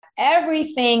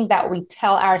everything that we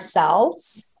tell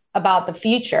ourselves about the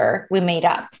future, we made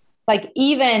up. Like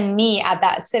even me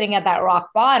sitting at that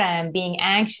rock bottom, being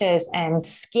anxious and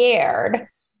scared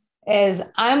is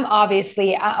I'm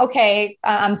obviously,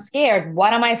 I'm scared.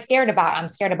 What am I scared about? I'm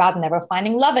scared about never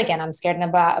finding love again. I'm scared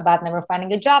about never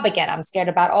finding a job again. I'm scared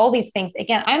about all these things.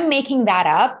 Again, I'm making that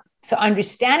up. So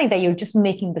understanding that you're just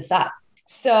making this up.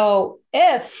 So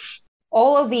if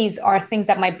all of these are things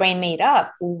that my brain made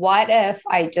up, what if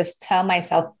I just tell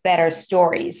myself better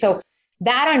stories? So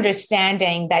that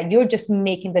understanding that you're just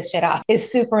making this shit up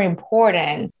is super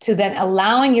important to then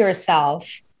allowing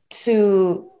yourself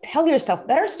to tell yourself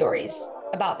better stories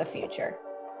about the future.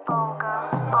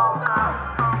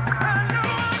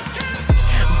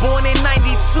 Born in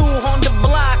 92 on the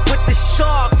block with the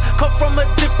Sharks. Come from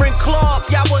a different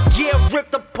cloth, y'all would get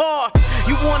ripped apart.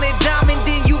 You want it diamond,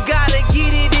 then you gotta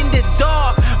get it in the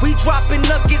dark. We dropping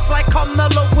nuggets like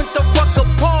Carmelo went to Rucker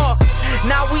Park.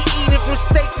 Now we eating from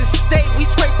state to state, we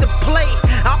scrape the plate.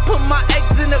 I put my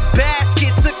eggs in a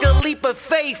basket, took a leap of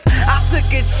faith. I took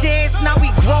a chance, now we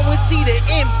grow and see the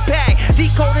impact.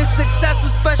 Decoding success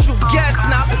with special guests,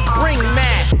 now let's bring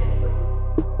Matt.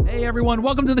 Hey everyone,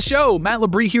 welcome to the show. Matt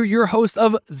Labrie here, your host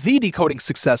of the Decoding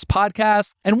Success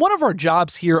podcast. And one of our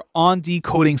jobs here on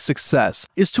Decoding Success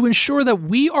is to ensure that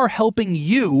we are helping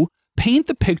you paint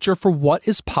the picture for what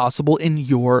is possible in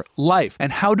your life.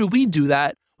 And how do we do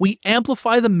that? We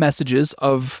amplify the messages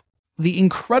of the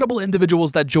incredible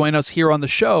individuals that join us here on the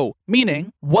show,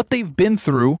 meaning what they've been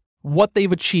through, what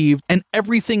they've achieved, and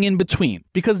everything in between.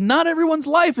 Because not everyone's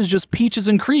life is just peaches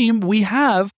and cream. We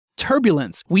have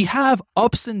turbulence. We have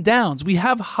ups and downs. We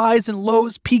have highs and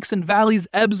lows, peaks and valleys,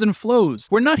 ebbs and flows.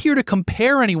 We're not here to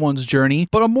compare anyone's journey,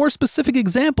 but a more specific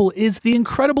example is the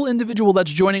incredible individual that's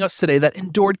joining us today that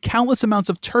endured countless amounts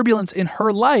of turbulence in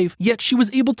her life, yet she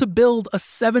was able to build a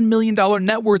 $7 million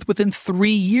net worth within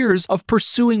 3 years of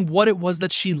pursuing what it was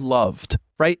that she loved,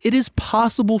 right? It is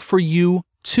possible for you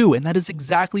too, and that is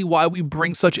exactly why we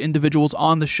bring such individuals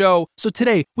on the show. So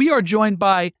today, we are joined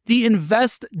by the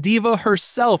Invest Diva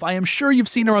herself. I am sure you've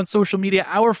seen her on social media,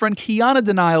 our friend Kiana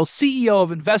Denial, CEO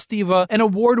of Invest Diva, an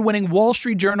award-winning Wall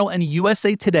Street Journal and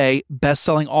USA Today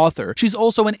best-selling author. She's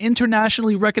also an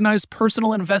internationally recognized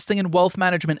personal investing and wealth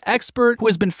management expert who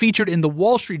has been featured in the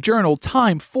Wall Street Journal,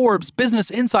 Time, Forbes, Business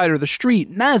Insider, The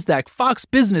Street, NASDAQ, Fox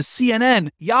Business,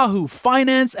 CNN, Yahoo,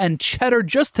 Finance, and Cheddar,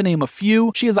 just to name a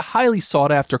few. She is a highly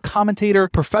sought-after commentator,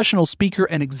 professional speaker,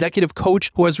 and executive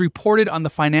coach who has reported on the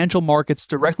financial markets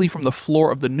directly from the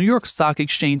floor of the New York Stock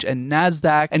Exchange and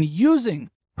NASDAQ. And using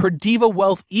her Diva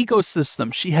Wealth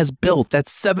ecosystem, she has built that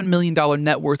 $7 million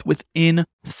net worth within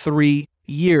 3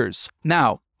 years.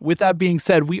 Now, with that being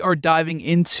said, we are diving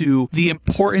into the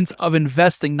importance of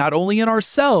investing not only in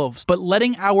ourselves, but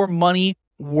letting our money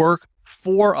work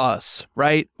for us,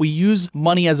 right? We use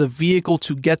money as a vehicle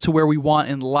to get to where we want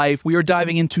in life. We are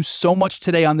diving into so much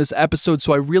today on this episode,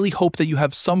 so I really hope that you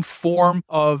have some form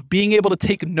of being able to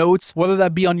take notes, whether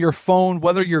that be on your phone,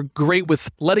 whether you're great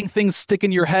with letting things stick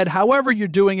in your head, however you're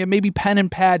doing it, maybe pen and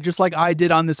pad, just like I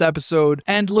did on this episode.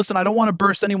 And listen, I don't want to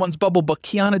burst anyone's bubble, but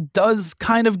Kiana does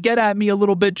kind of get at me a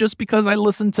little bit just because I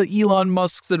listened to Elon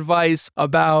Musk's advice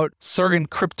about certain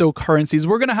cryptocurrencies.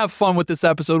 We're going to have fun with this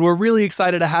episode. We're really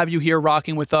excited to have you here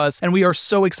rocking with us, and we are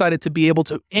so excited to be able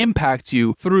to impact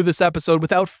you through this episode.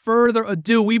 Without further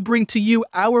ado, we bring to you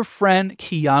our friend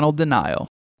Kiana Denial.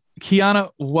 Kiana,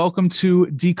 welcome to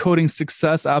Decoding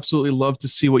Success. Absolutely love to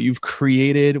see what you've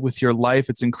created with your life.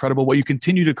 It's incredible what you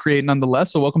continue to create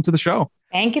nonetheless. So welcome to the show.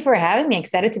 Thank you for having me.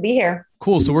 Excited to be here.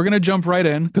 Cool. So we're going to jump right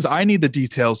in because I need the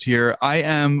details here. I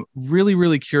am really,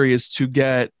 really curious to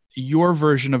get your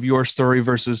version of your story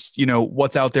versus,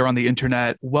 what's out there on the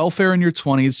internet. Welfare in your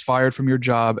 20s, fired from your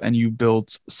job, and you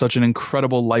built such an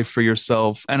incredible life for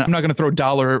yourself. And I'm not going to throw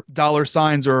dollar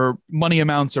signs or money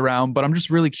amounts around, but I'm just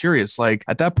really curious, like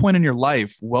at that point in your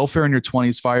life, welfare in your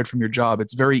 20s, fired from your job,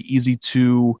 it's very easy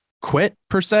to quit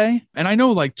per se. And I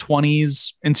know like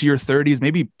 20s into your 30s,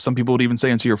 maybe some people would even say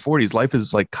into your 40s, life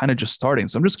is like kind of just starting.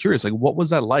 So I'm just curious, like, what was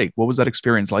that like? What was that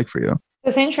experience like for you?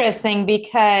 It's interesting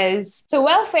because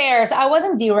welfare, so I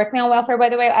wasn't directly on welfare, by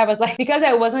the way. I was like, because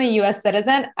I wasn't a US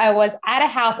citizen, I was at a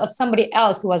house of somebody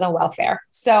else who was on welfare.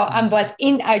 So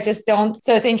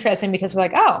so it's interesting because we're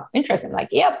like, oh, interesting. Like,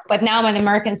 yep. But now I'm an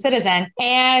American citizen.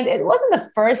 And it wasn't the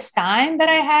first time that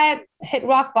I had hit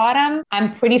rock bottom,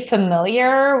 I'm pretty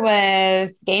familiar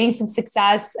with gaining some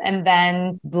success and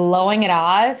then blowing it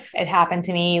off. It happened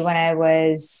to me when I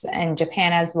was in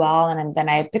Japan as well. And then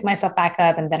I picked myself back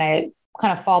up and then I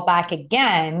kind of fall back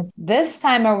again. This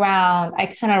time around, I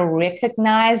kind of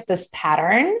recognized this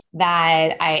pattern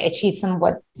that I achieved some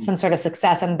sort of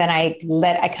success, and then I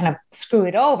kind of screw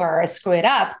it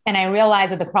up, and I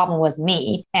realized that the problem was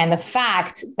me, and the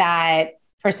fact that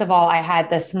first of all, I had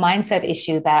this mindset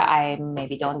issue that I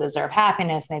maybe don't deserve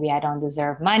happiness. Maybe I don't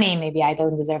deserve money. Maybe I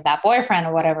don't deserve that boyfriend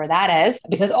or whatever that is,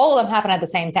 because all of them happen at the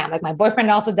same time. Like my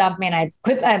boyfriend also dumped me and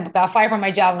I got fired from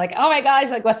my job. I'm like, oh my gosh,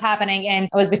 like what's happening? And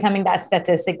I was becoming that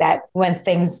statistic that when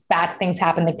bad things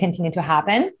happen, they continue to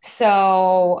happen.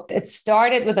 So it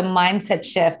started with a mindset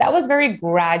shift that was very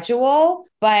gradual.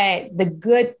 But the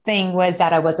good thing was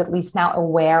that I was at least now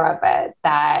aware of it,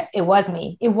 that it was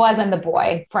me. It wasn't the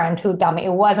boyfriend who dumped me.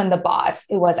 It wasn't the boss.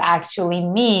 It was actually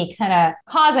me kind of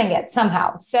causing it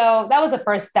somehow. So that was the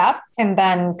first step. And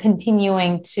then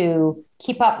continuing to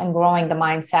keep up and growing the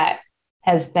mindset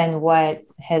has been what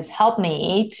has helped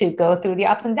me to go through the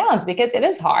ups and downs, because it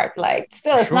is hard. Like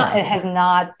still, it has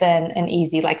not been an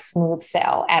easy, like smooth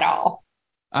sail at all.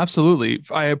 Absolutely.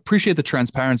 I appreciate the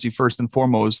transparency first and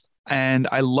foremost. And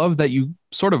I love that you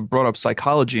sort of brought up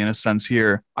psychology in a sense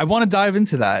here. I want to dive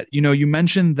into that. You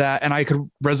mentioned that, and I could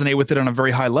resonate with it on a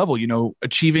very high level,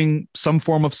 achieving some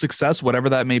form of success, whatever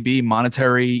that may be,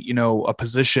 monetary, a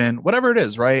position, whatever it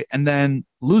is, right? And then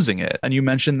losing it. And you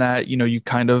mentioned that, you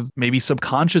kind of maybe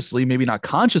subconsciously, maybe not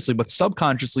consciously, but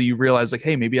subconsciously, you realize like,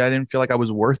 hey, maybe I didn't feel like I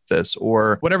was worth this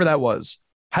or whatever that was.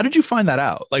 How did you find that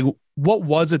out? Like, what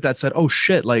was it that said, oh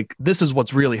shit, like this is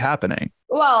what's really happening?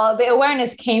 Well, the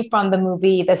awareness came from the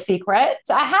movie The Secret.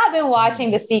 So I had been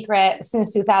watching The Secret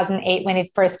since 2008 when it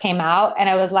first came out. And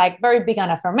I was like very big on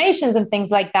affirmations and things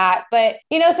like that. But,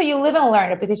 so you live and learn.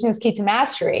 Repetition is key to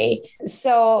mastery.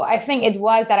 So I think it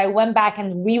was that I went back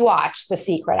and rewatched The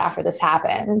Secret after this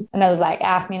happened. And I was like,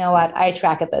 you know what? I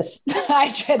tracked this.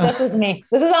 This was me.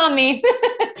 This is on me.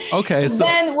 Okay. So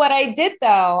then what I did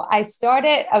though,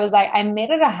 I made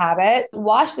it a habit,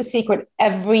 watch The Secret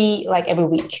every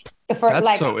week.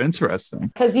 That's so interesting.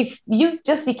 Because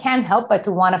you can't help but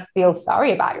to want to feel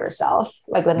sorry about yourself,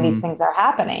 like when these things are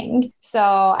happening.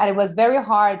 So it was very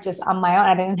hard just on my own.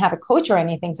 I didn't have a coach or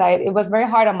anything. So it was very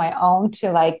hard on my own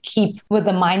to like keep with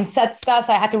the mindset stuff.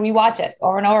 So I had to rewatch it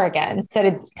over and over again. So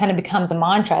it kind of becomes a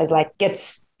mantra, as like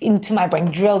gets into my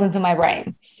brain, drilled into my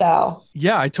brain. So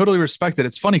yeah, I totally respect it.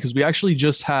 It's funny because we actually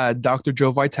just had Dr.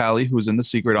 Joe Vitale, who was in The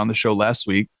Secret, on the show last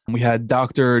week. We had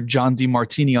Dr. John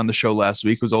DeMartini on the show last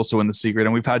week, who's also in The Secret.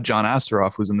 And we've had John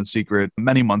Astaroff, who's in The Secret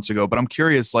many months ago. But I'm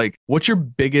curious, like, what's your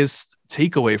biggest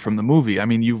takeaway from the movie? I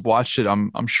mean, you've watched it,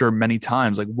 I'm sure, many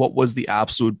times. Like, what was the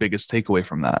absolute biggest takeaway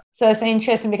from that? So it's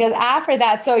interesting because after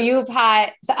that,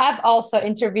 I've also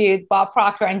interviewed Bob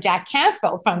Proctor and Jack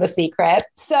Canfield from The Secret.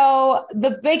 So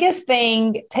the biggest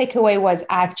takeaway was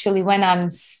actually when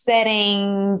I'm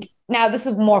setting, now this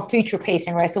is more future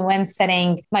pacing, right? So when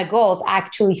setting my goals,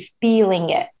 actually feeling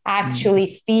it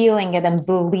and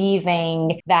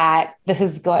believing that this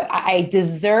is good, I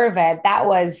deserve it. That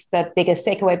was the biggest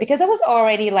takeaway, because I was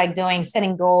already like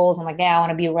setting goals. I'm like, yeah, I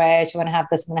want to be rich. I want to have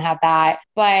this, I want to have that.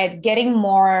 But getting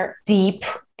more deep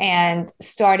and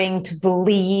starting to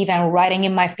believe and writing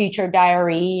in my future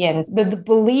diary. And the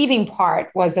believing part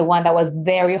was the one that was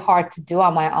very hard to do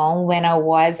on my own when I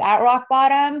was at rock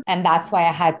bottom. And that's why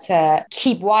I had to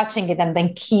keep watching it and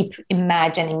then keep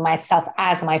imagining myself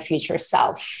as my future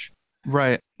self.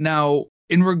 Right. Now,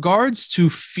 in regards to,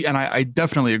 and I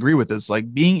definitely agree with this,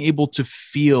 like being able to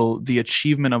feel the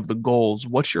achievement of the goals,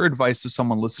 what's your advice to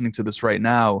someone listening to this right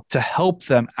now to help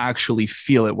them actually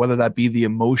feel it, whether that be the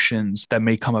emotions that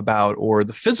may come about or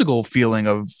the physical feeling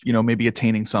of, maybe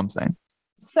attaining something?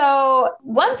 So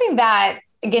one thing that,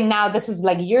 again, now this is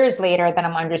like years later that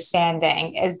I'm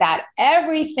understanding, is that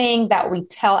everything that we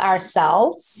tell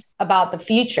ourselves about the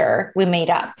future, we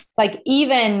made up. Like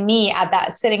even me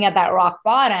sitting at that rock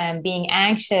bottom, being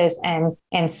anxious and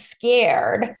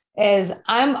scared, is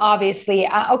I'm obviously,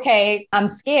 I'm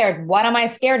scared. What am I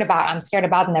scared about? I'm scared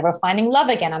about never finding love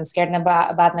again. I'm scared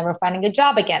about never finding a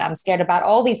job again. I'm scared about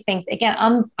all these things. Again,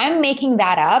 I'm making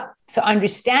that up. So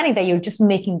understanding that you're just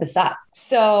making this up.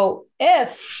 So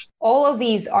if all of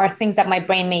these are things that my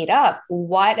brain made up,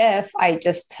 what if I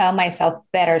just tell myself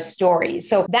better stories?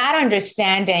 So that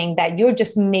understanding that you're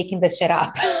just making this shit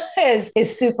up is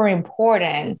super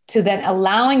important, to then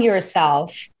allowing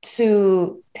yourself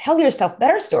to tell yourself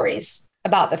better stories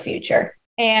about the future.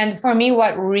 And for me,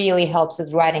 what really helps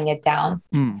is writing it down.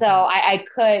 So I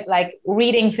could like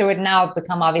reading through it now, I've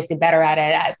become obviously better at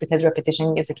it because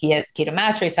repetition is a key to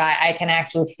mastery. So I can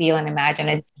actually feel and imagine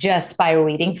it just by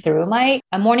reading through my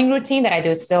morning routine that I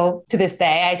do still to this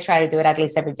day. I try to do it at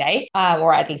least every day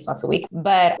or at least once a week.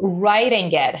 But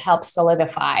writing it helps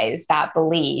solidifies that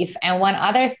belief. And one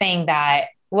other thing that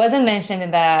wasn't mentioned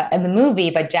in the movie,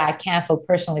 but Jack Canfield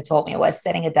personally told me was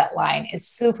setting a deadline is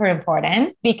super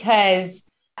important because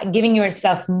giving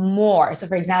yourself more. So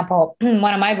for example,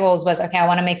 one of my goals was, okay, I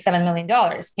want to make $7 million.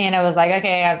 And I was like,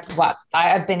 okay,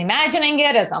 I've been imagining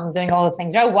it as I'm doing all the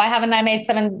things right. Why haven't I made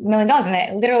 $7 million? And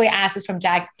I literally asked this from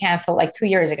Jack Canfield like 2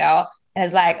 years ago. And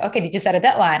it's like, okay, did you set a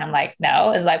deadline? I'm like,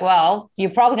 no. It's like, well, you're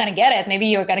probably going to get it. Maybe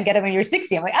you're going to get it when you're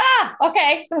 60. I'm like,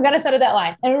 okay, I'm going to set a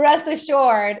deadline. And rest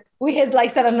assured, we hit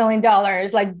like $7 million,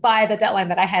 like by the deadline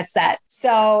that I had set.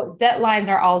 So deadlines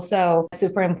are also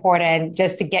super important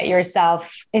just to get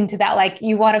yourself into that. Like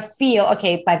you want to feel,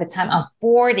 okay, by the time I'm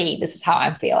 40, this is how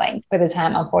I'm feeling. By the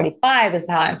time I'm 45, this is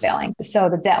how I'm feeling. So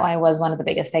the deadline was one of the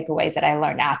biggest takeaways that I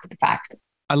learned after the fact.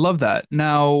 I love that.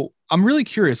 Now, I'm really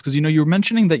curious because, you were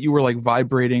mentioning that you were like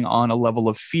vibrating on a level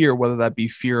of fear, whether that be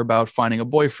fear about finding a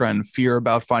boyfriend, fear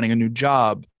about finding a new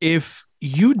job. If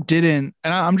you didn't,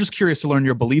 and I'm just curious to learn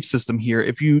your belief system here.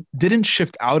 If you didn't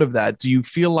shift out of that, do you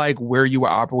feel like where you were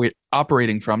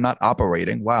operating from,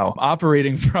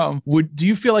 do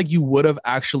you feel like you would have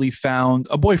actually found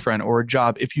a boyfriend or a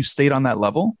job if you stayed on that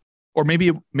level? Or maybe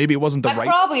it wasn't the right. I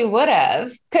probably would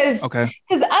have because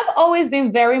I've always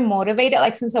been very motivated,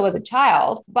 like since I was a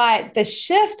child. But the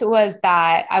shift was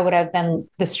that I would have then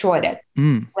destroyed it.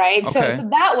 Right. So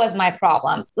that was my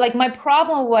problem. Like my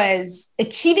problem was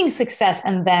achieving success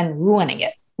and then ruining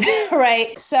it.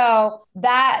 Right. So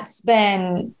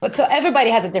so everybody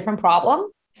has a different problem.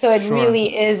 So it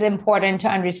really is important to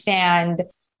understand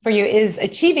for you, is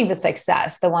achieving the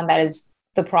success the one that is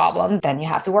the problem, then you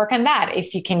have to work on that.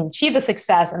 If you can achieve the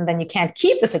success and then you can't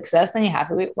keep the success, then you have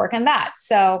to work on that.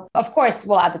 So of course,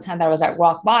 at the time that I was at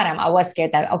rock bottom, I was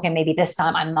scared that, okay, maybe this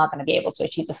time I'm not going to be able to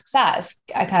achieve the success.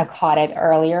 I kind of caught it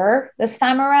earlier this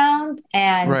time around.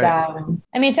 And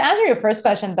to answer your first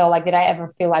question though, like, did I ever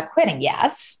feel like quitting?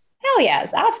 Yes. Hell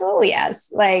yes, absolutely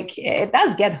yes. Like it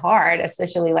does get hard,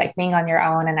 especially like being on your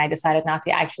own. And I decided not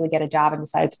to actually get a job and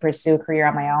decided to pursue a career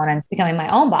on my own and becoming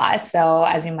my own boss. So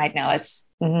as you might know, it's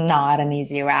not an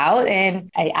easy route. And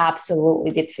I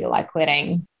absolutely did feel like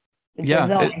quitting a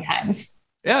zillion times.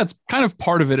 Yeah, it's kind of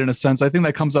part of it in a sense. I think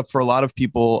that comes up for a lot of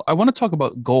people. I want to talk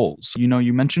about goals. You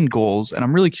mentioned goals, and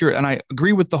I'm really curious, and I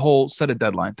agree with the whole set a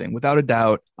deadline thing, without a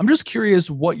doubt. I'm just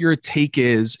curious what your take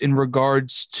is in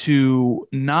regards to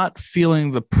not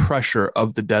feeling the pressure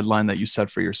of the deadline that you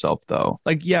set for yourself, though.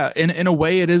 Like, yeah, in a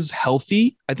way, it is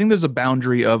healthy. I think there's a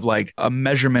boundary of like a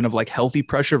measurement of like healthy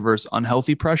pressure versus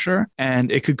unhealthy pressure,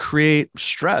 and it could create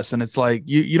stress. And it's like,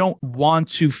 you don't want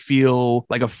to feel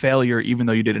like a failure, even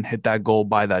though you didn't hit that goal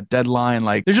by that deadline.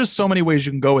 Like there's just so many ways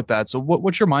you can go with that. So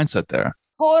what's your mindset there?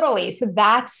 Totally. So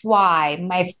that's why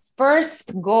my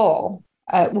first goal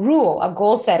rule of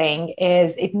goal setting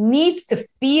is it needs to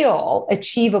feel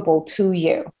achievable to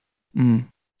you.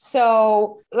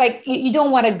 So like you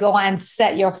don't want to go and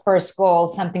set your first goal,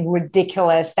 something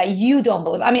ridiculous that you don't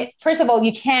believe. I mean, first of all,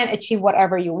 you can't achieve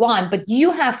whatever you want, but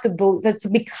you have to believe. That's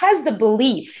because the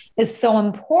belief is so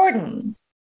important.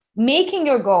 Making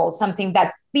your goal something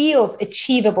that feels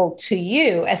achievable to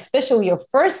you, especially your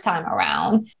first time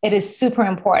around, it is super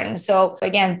important. So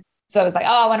again, I was like,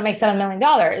 I want to make $7 million.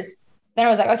 Then I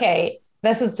was like, okay,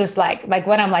 this is just like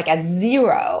when I'm like at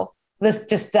zero, this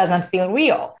just doesn't feel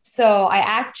real. So I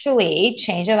actually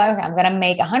changed it. Like, okay, I'm going to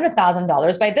make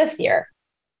 $100,000 by this year.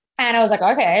 And I was like,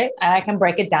 okay, I can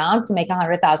break it down to make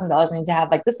 $100,000. I need to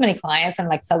have like this many clients and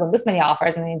like sell them this many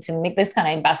offers and I need to make this kind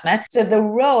of investment. So the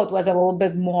road was a little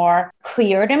bit more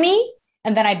clear to me.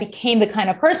 And then I became the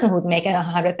kind of person who'd make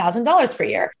 $100,000 per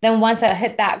year. Then once I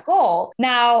hit that goal,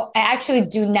 now I actually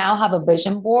do now have a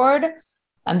vision board.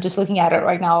 I'm just looking at it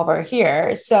right now over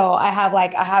here. So I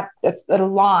have this little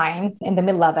line in the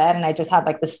middle of it. And I just have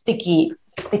like the sticky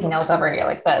notes over here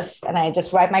like this. And I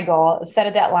just write my goal, set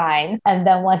a deadline. And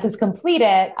then once it's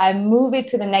completed, I move it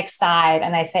to the next side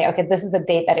and I say, okay, this is the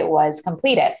date that it was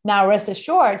completed. Now, rest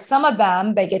assured, some of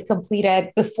them, they get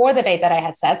completed before the date that I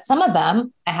had set. Some of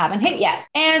them I haven't hit yet.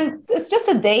 And it's just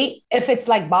a date. If it's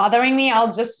like bothering me,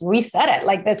 I'll just reset it.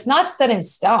 Like that's not set in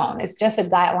stone. It's just a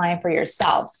guideline for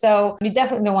yourself. So you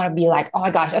definitely don't want to be like, oh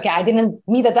my gosh, okay, I didn't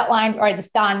meet the deadline. All right, it's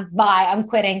done. Bye. I'm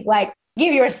quitting. Like,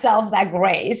 give yourself that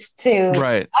grace to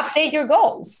update your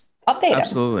goals. Update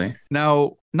Absolutely. them.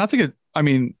 Now, not to get,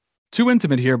 too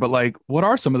intimate here, but like, what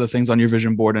are some of the things on your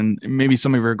vision board and maybe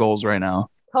some of your goals right now?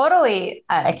 Totally.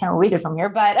 I can't read it from here,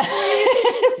 but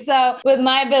so with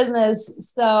my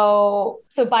business, so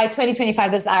by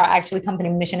 2025, this is our actually company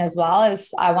mission as well,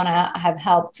 is I want to have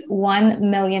helped 1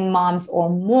 million moms or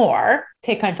more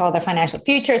take control of their financial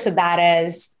future. So that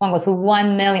is one goal to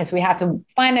 1 million. So we have to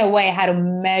find a way how to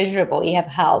measurably have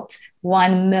helped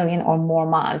 1 million or more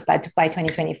moms by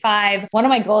 2025. One of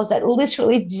my goals that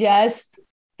literally just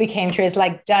became true is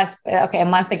like just, a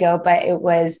month ago, but it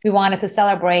was, we wanted to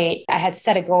celebrate. I had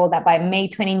set a goal that by May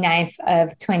 29th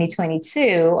of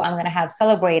 2022, I'm going to have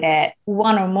celebrated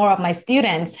one or more of my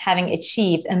students having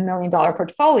achieved $1 million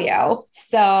portfolio.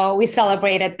 So we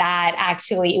celebrated that.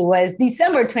 Actually, it was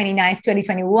December 29th,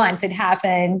 2021. So it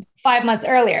happened 5 months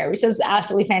earlier, which is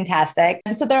absolutely fantastic.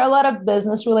 So there are a lot of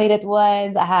business related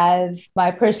ones. I have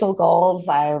my personal goals.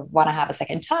 I want to have a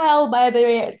second child by the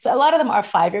year. So a lot of them are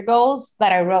 5-year goals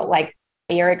that I wrote like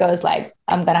a year ago. Is like,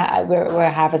 we're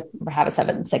have a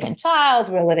second child.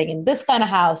 We're living in this kind of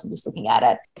house. I'm just looking at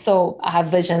it. So I have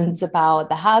visions about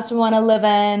the house we want to live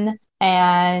in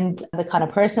and the kind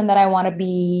of person that I want to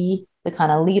be, the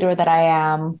kind of leader that I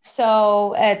am.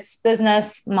 So it's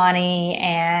business, money,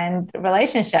 and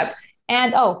relationship.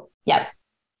 And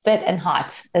fit and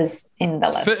hot is in the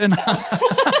list. Fit and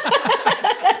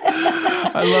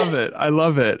I love it. I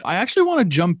love it. I actually want to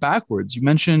jump backwards. You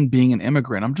mentioned being an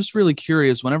immigrant. I'm just really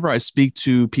curious. Whenever I speak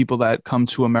to people that come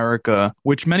to America,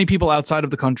 which many people outside of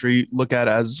the country look at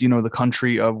as, the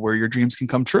country of where your dreams can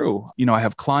come true. I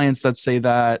have clients that say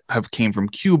that have came from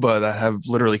Cuba, that have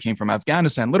literally came from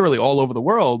Afghanistan, literally all over the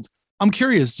world. I'm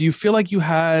curious, do you feel like you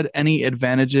had any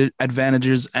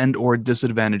advantages and or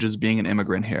disadvantages being an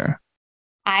immigrant here?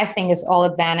 I think it's all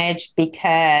advantage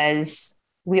because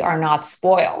we are not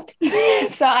spoiled.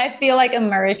 So I feel like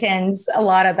Americans, a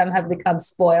lot of them have become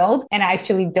spoiled and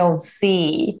actually don't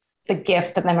see the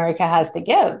gift that America has to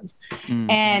give.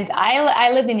 And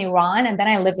I lived in Iran and then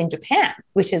I lived in Japan,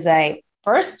 which is a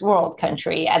first world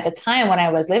country. At the time when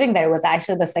I was living there, it was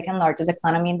actually the second largest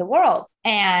economy in the world.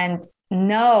 And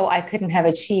no, I couldn't have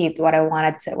achieved what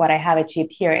I have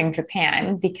achieved here in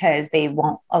Japan because they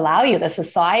won't allow you. The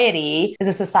society is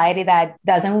a society that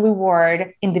doesn't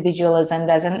reward individualism,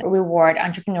 doesn't reward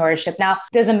entrepreneurship. Now,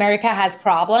 does America has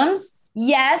problems?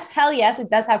 Yes, hell yes, it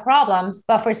does have problems.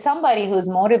 But for somebody who's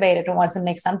motivated and wants to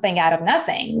make something out of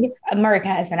nothing, America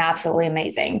has been absolutely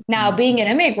amazing. Now, being an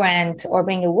immigrant or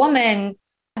being a woman,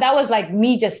 that was like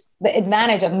me, just the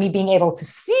advantage of me being able to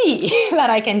see that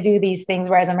I can do these things.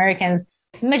 Whereas Americans,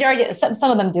 majority,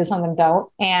 some of them do, some of them don't.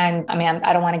 And I mean,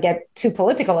 I don't want to get too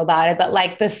political about it, but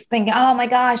like this thing, oh my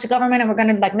gosh, the government, and we're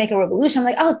going to like make a revolution. I'm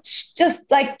like, oh, just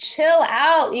like chill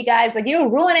out, you guys. Like you're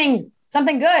ruining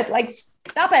something good. Like,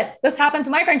 stop it. This happened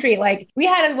to my country. Like we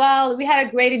had it well, we had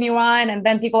it great in Iran. And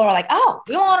then people were like, oh,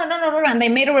 we want to, no. And they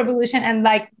made a revolution and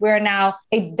like, we're now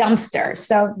a dumpster.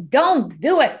 So don't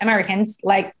do it, Americans.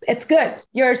 Like it's good.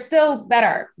 You're still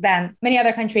better than many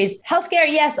other countries. Healthcare.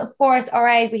 Yes, of course. All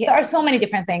right. There are so many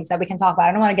different things that we can talk about.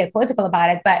 I don't want to get political about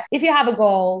it, but if you have a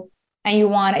goal and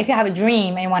if you have a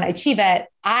dream and you want to achieve it,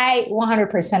 I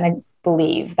 100%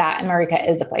 believe that America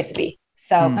is the place to be.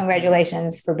 So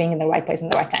congratulations for being in the right place in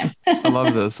the right time. I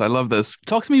love this. I love this.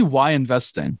 Talk to me, why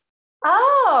investing?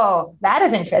 Oh, that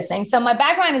is interesting. So my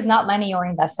background is not money or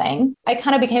investing. I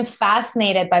kind of became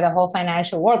fascinated by the whole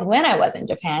financial world when I was in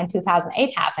Japan.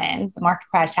 2008 happened. The market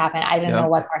crash happened. I didn't know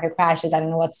what market crash is. I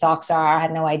didn't know what stocks are. I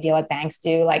had no idea what banks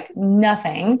do, like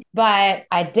nothing. But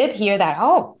I did hear that,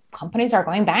 companies are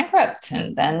going bankrupt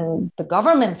and then the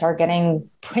governments are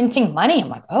printing money. I'm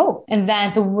like, oh. And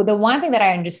then, so the one thing that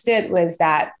I understood was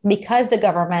that because the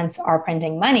governments are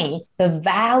printing money, the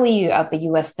value of the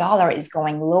US dollar is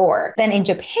going lower. Then in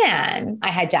Japan, I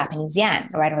had Japanese yen,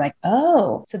 right? I'm like,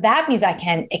 oh, so that means I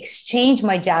can exchange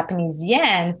my Japanese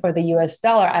yen for the US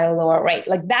dollar at a lower rate.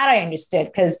 Like that I understood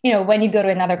because, when you go to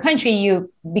another country,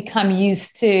 you get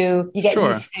used to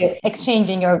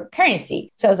exchanging your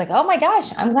currency. So I was like, oh my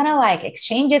gosh, I'm going to like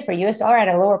exchange it for US dollar at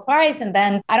a lower price. And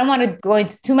then I don't want to go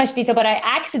into too much detail, but I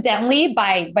accidentally,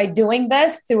 by doing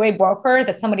this through a broker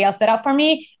that somebody else set up for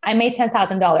me, I made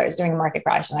 $10,000 during the market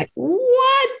crash. I'm like,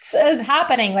 what is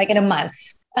happening like in a month?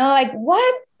 And I'm like,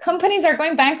 what? Companies are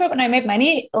going bankrupt and I make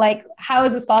money? Like, how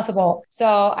is this possible?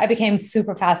 So I became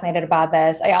super fascinated about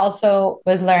this. I also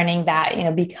was learning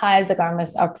that, because the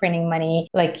governments are printing money,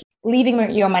 like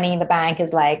leaving your money in the bank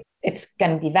is like, it's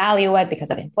going to devalue it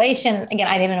because of inflation. Again,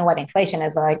 I didn't know what inflation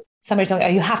is, but like somebody told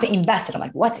me, you have to invest it. I'm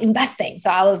like, what's investing? So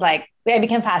I was like, I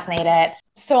became fascinated,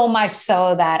 so much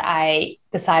so that I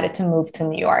decided to move to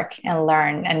New York and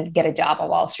learn and get a job on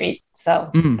Wall Street.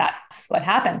 So that's what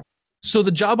happened. So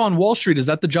the job on Wall Street, is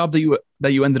that the job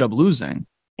that you ended up losing?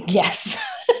 Yes.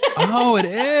 Oh, it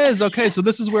is. Okay. So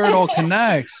this is where it all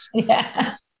connects.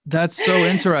 Yeah. That's so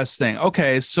interesting.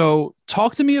 Okay. So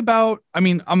talk to me about, I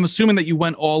mean, I'm assuming that you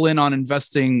went all in on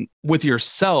investing with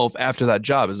yourself after that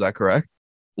job. Is that correct?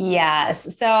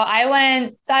 Yes. So I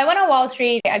went on Wall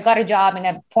Street. I got a job in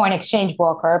a foreign exchange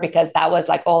broker because that was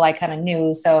like all I kind of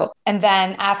knew. So, and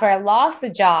then after I lost the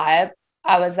job,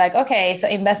 I was like, okay, so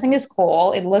investing is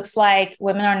cool. It looks like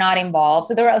women are not involved.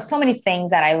 So there were so many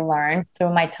things that I learned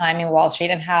through my time in Wall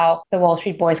Street and how the Wall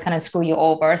Street boys kind of screw you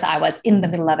over. So I was in the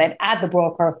middle of it at the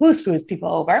broker who screws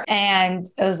people over. And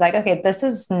it was like, okay, this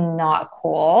is not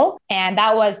cool. And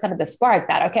that was kind of the spark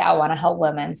that, okay, I want to help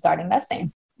women start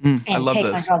investing. I And love take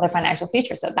this. control of their financial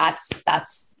future. So that's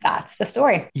the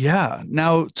story. Yeah.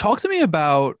 Now talk to me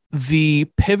about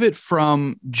the pivot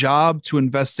from job to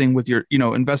investing with your,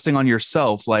 investing on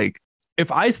yourself. Like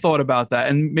if I thought about that,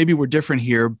 and maybe we're different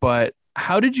here, but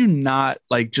how did you not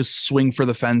like just swing for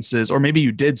the fences, or maybe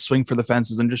you did swing for the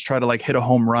fences and just try to like hit a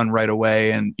home run right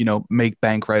away and, make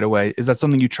bank right away? Is that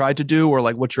something you tried to do, or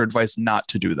like what's your advice not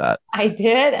to do that? I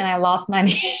did, and I lost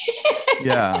money.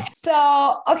 Yeah.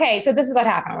 So, okay. So this is what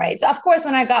happened, right? So of course,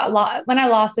 when I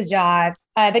lost the job,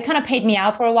 they kind of paid me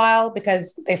out for a while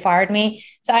because they fired me.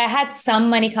 So I had some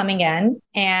money coming in,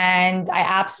 and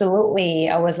I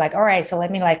was like, all right, so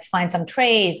let me like find some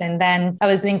trades. And then I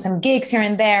was doing some gigs here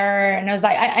and there. And I was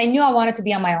like, I knew I wanted to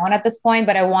be on my own at this point,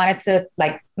 but I wanted to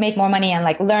like make more money and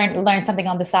like learn something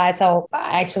on the side. So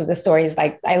actually the story is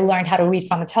like, I learned how to read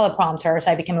from a teleprompter.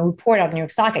 So I became a reporter of the New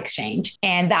York Stock Exchange.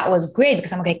 And that was great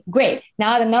because I'm okay, great.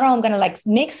 Now that not only I'm going to like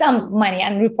make some money,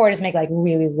 and reporters make like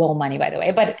really low money, by the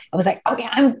way, but I was like, okay,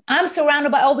 I'm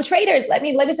surrounded by all the traders. Let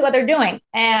me see what they're doing.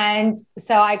 And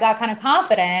so I got kind of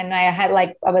confident.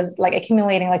 I was like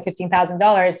accumulating like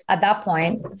 $15,000 at that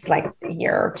point. It's like a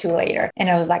year or two later. And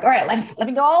I was like, all right, let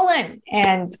me go all in.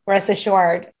 And rest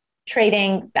assured,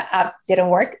 trading the app didn't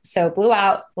work. So blew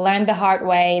out, learned the hard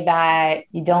way that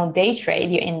you don't day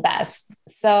trade, you invest.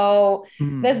 So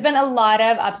there's been a lot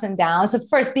of ups and downs. So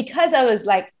first, because I was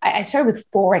like, I started with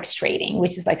Forex trading,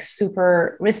 which is like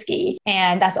super risky.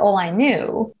 And that's all I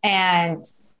knew. And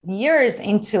years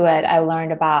into it, I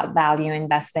learned about value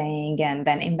investing and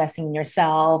then investing in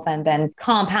yourself and then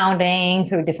compounding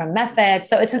through different methods.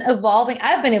 So it's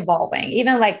I've been evolving.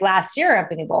 Even like last year, I've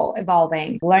been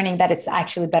evolving, learning that it's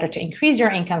actually better to increase your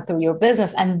income through your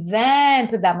business and then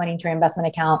put that money into your investment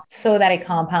account so that it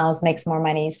compounds, makes more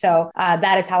money. So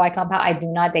that is how I compound. I do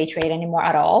not day trade anymore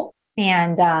at all.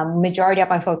 And majority of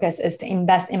my focus is to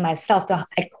invest in myself to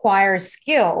acquire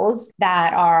skills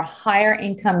that are higher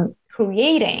income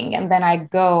creating. And then I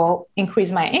go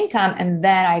increase my income, and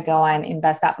then I go and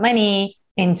invest that money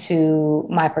into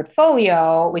my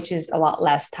portfolio, which is a lot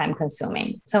less time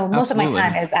consuming. So most of my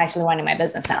time is actually running my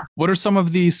business now. What are some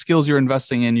of these skills you're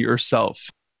investing in yourself?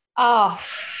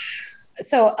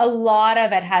 So a lot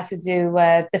of it has to do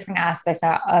with different aspects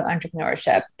of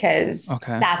entrepreneurship, because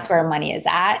that's where money is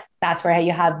at. That's where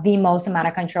you have the most amount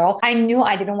of control. I knew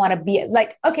I didn't want to be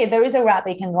like, okay, there is a route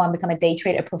that you can go and become a day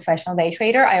trader, a professional day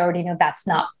trader. I already know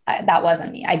that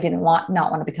wasn't me. I not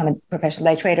want to become a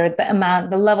professional day trader.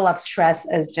 The level of stress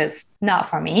is just not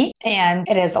for me. And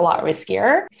it is a lot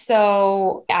riskier.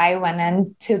 So I went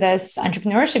into this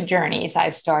entrepreneurship journey. So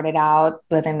I started out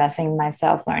with investing in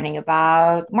myself, learning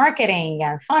about marketing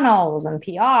and funnels and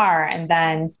PR, and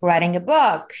then writing a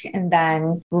book, and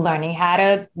then learning how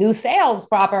to do sales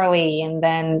properly, and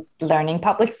then learning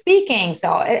public speaking.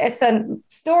 So it's a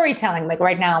storytelling. Like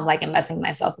right now, I'm like investing in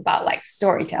myself about like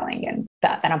storytelling, and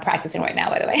that I'm practicing right now,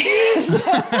 by the way.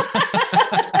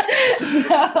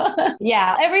 so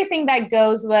yeah, everything that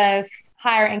goes with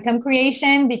higher income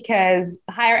creation, because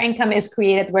higher income is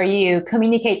created where you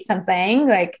communicate something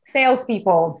like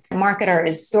salespeople,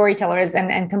 marketers, storytellers,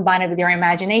 and combine it with your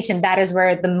imagination. That is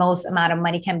where the most amount of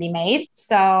money can be made.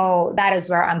 So that is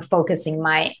where I'm focusing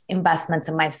my investments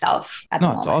in myself at the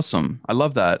moment. It's awesome. I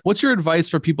love that. What's your advice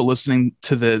for people listening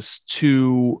to this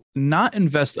to not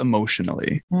invest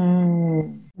emotionally?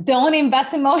 Don't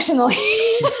invest emotionally.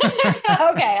 Okay.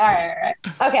 All right.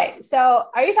 Okay. So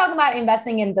are you talking about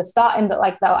investing in the stock, in the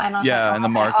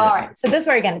market? All right. So this is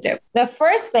what you're going to do. The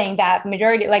first thing that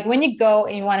majority, like when you go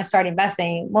and you want to start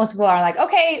investing, most people are like,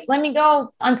 okay, let me go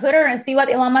on Twitter and see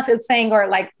what Elon Musk is saying, or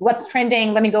like what's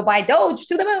trending. Let me go buy Doge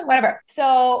to the moon, whatever.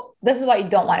 So this is what you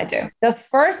don't want to do. The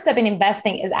first step in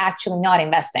investing is actually not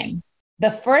investing. The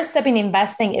first step in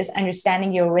investing is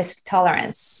understanding your risk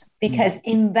tolerance, because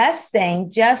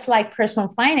investing, just like personal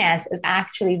finance, is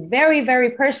actually very, very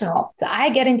personal. So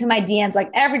I get into my DMs like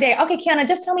every day. Okay, Kiana,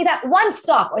 just tell me that one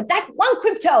stock or that one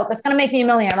crypto that's going to make me a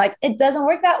millionaire. I'm like, it doesn't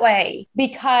work that way,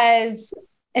 because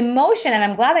emotion, and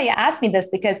I'm glad that you asked me this,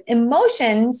 because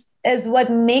emotions is what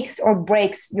makes or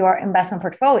breaks your investment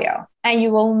portfolio. And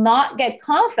you will not get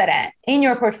confident in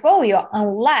your portfolio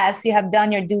unless you have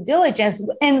done your due diligence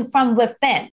from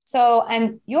within. So,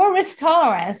 and your risk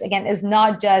tolerance, again, is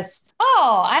not just,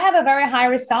 oh, I have a very high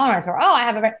risk tolerance, or,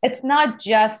 oh, it's not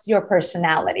just your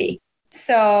personality.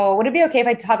 So would it be okay if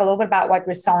I talk a little bit about what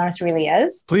risk tolerance really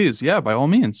is? Please. Yeah, by all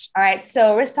means. All right.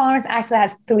 So risk tolerance actually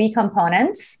has 3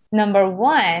 components. Number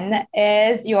 1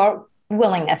 is your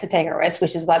willingness to take a risk,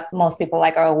 which is what most people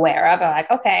are aware of. They're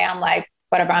like, okay,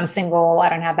 whatever, I'm single, I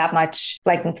don't have that much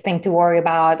thing to worry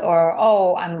about, or,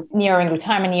 oh, I'm nearing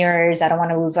retirement years, I don't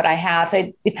want to lose what I have. So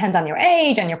it depends on your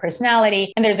age, on your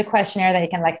personality. And there's a questionnaire that you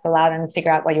can fill out and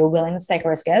figure out what your willingness to take a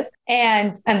risk is.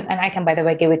 And I can, by the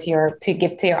way, give to your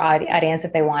audience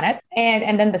if they want it.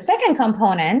 And then the second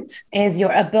component is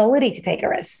your ability to take a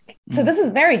risk. So this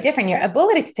is very different. Your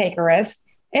ability to take a risk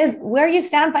is where you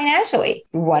stand financially.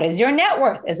 What is your net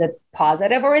worth? Is it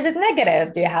positive or is it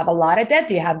negative? Do you have a lot of debt?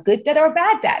 Do you have good debt or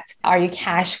bad debt? Are you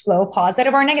cash flow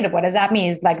positive or negative? What does that mean?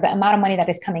 Is the amount of money that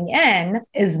is coming in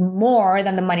is more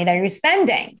than the money that you're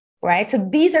spending, right? So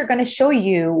these are going to show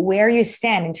you where you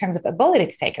stand in terms of ability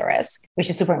to take a risk, which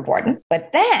is super important.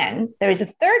 But then there is a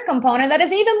third component that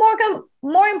is even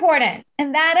more important.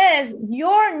 And that is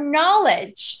your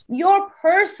knowledge, your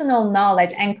personal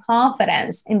knowledge and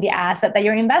confidence in the asset that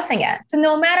you're investing in. So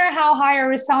no matter how high your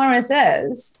risk tolerance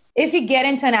is, if you get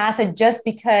into an asset just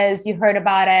because you heard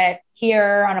about it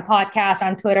here on a podcast,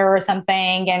 on Twitter or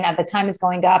something, and at the time it's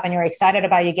going up and you're excited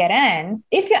about you get in,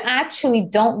 if you actually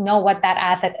don't know what that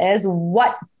asset is,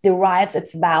 what derives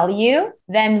its value,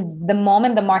 then the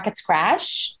moment the markets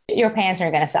crash, your pants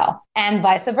are going to sell. And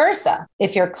vice versa.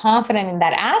 If you're confident in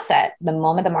that asset, the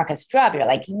moment the markets drop, you're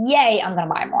like, yay, I'm going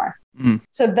to buy more.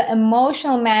 So the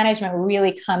emotional management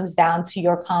really comes down to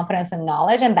your confidence and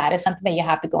knowledge. And that is something that you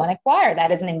have to go and acquire.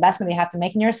 That is an investment that you have to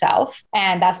make in yourself.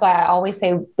 And that's why I always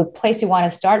say the place you want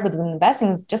to start with investing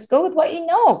is just go with what you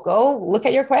know. Go look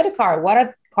at your credit card. What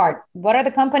are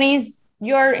the companies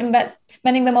you're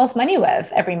spending the most money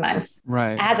with every month?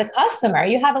 Right. As a customer,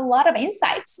 you have a lot of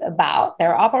insights about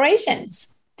their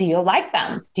operations. Do you like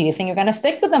them? Do you think you're going to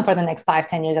stick with them for the next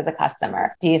 5-10 years as a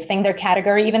customer? Do you think their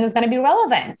category even is going to be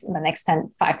relevant in the next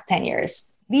 5 to 10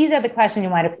 years? These are the questions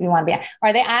you want to be at.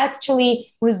 Are they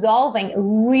actually resolving a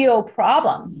real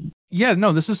problem? Yeah,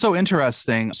 no, this is so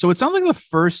interesting. So it sounds like the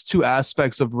first 2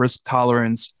 aspects of risk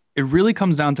tolerance, it really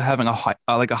comes down to having a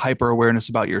hyper awareness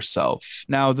about yourself.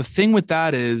 Now, the thing with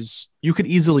that is you could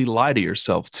easily lie to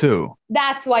yourself too.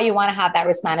 That's why you want to have that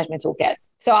risk management toolkit.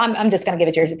 So I'm just going to give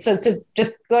it to you. So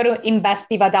just go to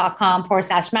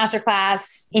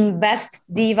investdiva.com/masterclass,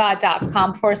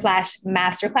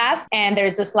 investdiva.com/masterclass. And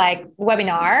there's this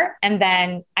webinar. And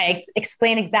then I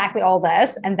explain exactly all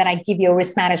this. And then I give you a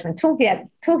risk management toolkit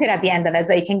at the end of it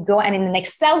that you can go and in an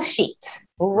Excel sheet,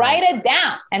 write it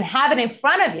down and have it in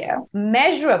front of you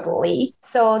measurably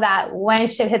so that when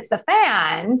shit hits the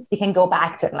fan, you can go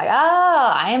back to it and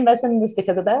I invested in this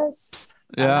because of this.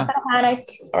 Yeah. I'm not gonna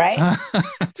panic, right? I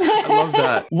love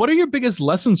that. What are your biggest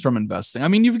lessons from investing? I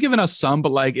mean, you've given us some,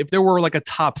 but if there were a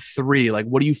top 3,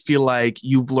 what do you feel like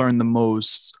you've learned the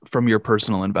most from your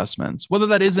personal investments, whether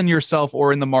that is in yourself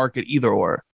or in the market, either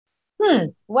or?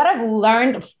 What I've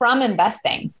learned from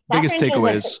investing. Biggest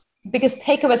takeaways. Biggest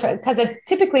takeaways, because I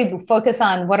typically focus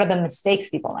on what are the mistakes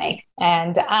people make.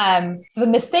 And so the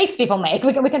mistakes people make,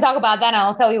 we can talk about that and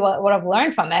I'll tell you what I've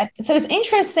learned from it. So it's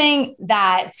interesting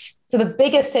that so the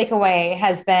biggest takeaway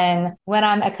has been when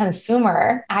I'm a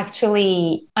consumer,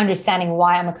 actually understanding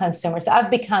why I'm a consumer. So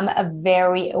I've become a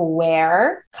very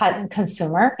aware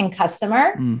consumer and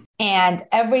customer. And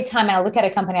every time I look at a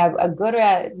company, I go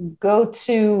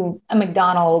to a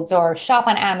McDonald's or shop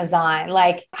on Amazon.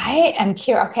 I am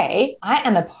curious, okay, I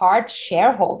am a part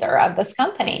shareholder of this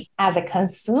company. As a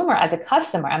consumer, as a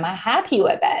customer, am I happy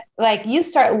with it? You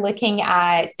start looking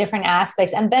at different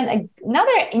aspects. And then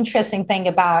another interesting thing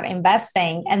about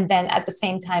investing, and then at the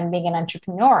same time being an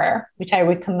entrepreneur, which I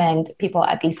recommend people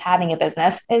at least having a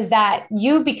business, is that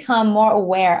you become more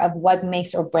aware of what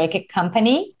makes or break a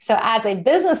company. So as a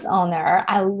business owner,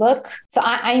 I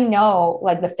know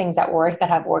the things that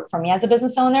have worked for me as a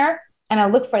business owner. and I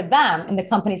look for them in the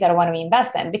companies that I want to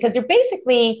invest in, because you're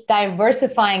basically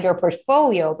diversifying your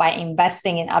portfolio by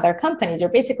investing in other companies. You're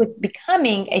basically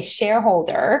becoming a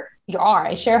shareholder. You are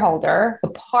a shareholder, a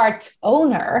part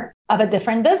owner of a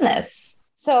different business.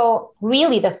 So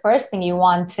really the first thing you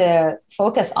want to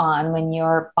focus on when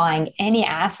you're buying any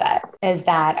asset is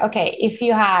that, okay, if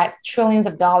you had trillions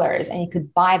of dollars and you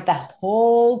could buy the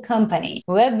whole company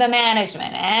with the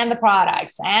management and the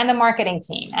products and the marketing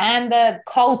team and the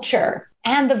culture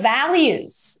and the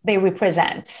values they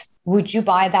represent, would you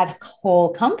buy that whole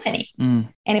company? And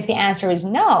if the answer is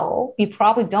no, you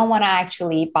probably don't want to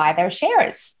actually buy their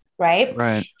shares.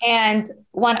 Right. And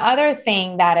one other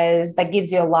thing that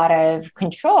gives you a lot of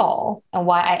control, and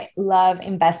why I love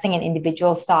investing in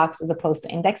individual stocks as opposed to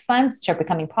index funds, which are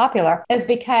becoming popular, is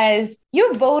because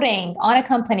you're voting on a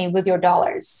company with your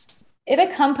dollars. If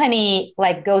a company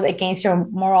goes against your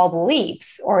moral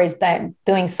beliefs or is then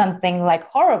doing something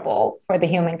horrible for the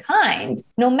humankind,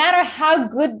 no matter how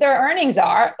good their earnings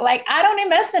are, I don't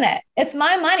invest in it. It's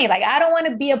my money. I don't want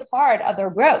to be a part of their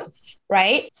growth,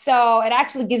 right? So it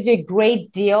actually gives you a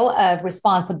great deal of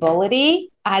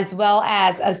responsibility as well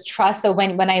as trust. So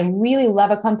when I really love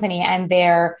a company and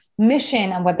their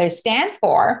mission and what they stand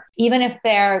for, even if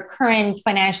their current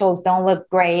financials don't look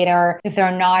great or if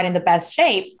they're not in the best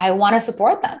shape, I want to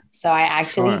support them. So I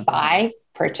actually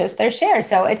purchase their shares.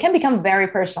 So it can become very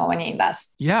personal when you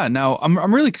invest. Yeah. Now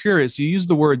I'm really curious. You use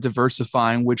the word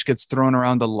diversifying, which gets thrown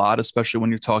around a lot, especially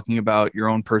when you're talking about your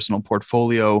own personal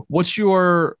portfolio. What's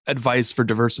your advice for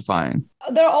diversifying?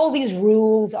 There are all these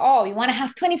rules. Oh, you want to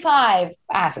have 25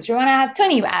 assets. You want to have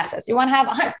 20 assets. You want to have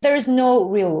 100. There is no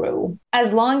real rule.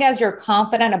 As long as you're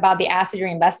confident about the asset you're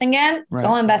investing in,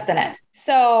 go invest in it.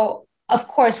 So of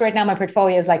course, right now my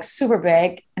portfolio is super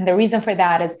big. And the reason for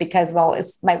that is because,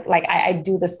 it's I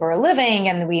do this for a living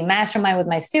and we mastermind with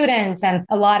my students and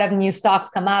a lot of new stocks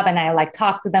come up and I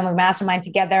talk to them, we mastermind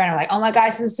together and I'm like, oh my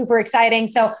gosh, this is super exciting.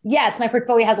 So yes, my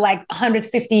portfolio has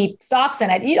 150 stocks in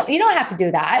it. You don't have to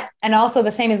do that. And also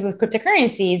the same as with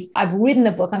cryptocurrencies. I've written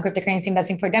a book on cryptocurrency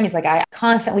investing for dummies. I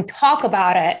constantly talk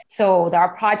about it. So there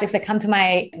are projects that come to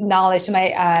my knowledge,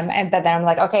 and then I'm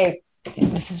like, okay,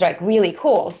 this is really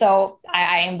cool. So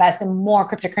I invest in more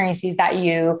cryptocurrencies that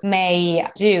you may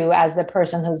do as a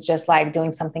person who's just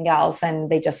doing something else and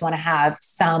they just want to have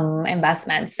some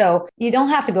investment. So you don't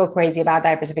have to go crazy about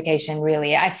diversification,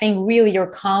 really. I think really your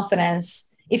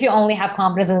confidence, if you only have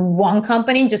confidence in one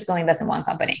company, just go invest in one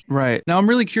company. Right. Now, I'm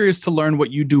really curious to learn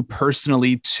what you do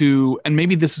personally and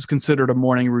maybe this is considered a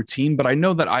morning routine, but I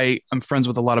know that I am friends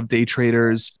with a lot of day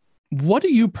traders. What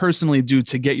do you personally do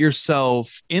to get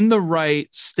yourself in the right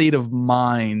state of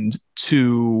mind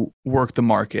to work the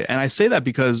market? And I say that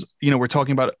because, we're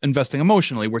talking about investing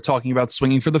emotionally. We're talking about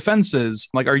swinging for the fences.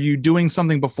 Are you doing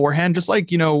something beforehand? Just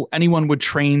anyone would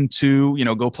train to,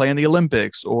 go play in the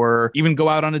Olympics or even go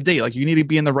out on a date. You need to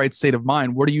be in the right state of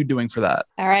mind. What are you doing for that?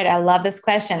 All right. I love this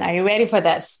question. Are you ready for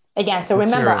this? Again, so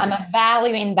remember, I'm a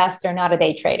value investor, not a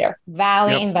day trader.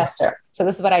 Value investor. So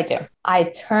this is what I do. I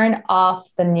turn off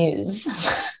the news.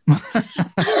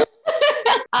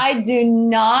 I do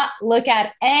not look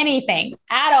at anything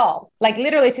at all.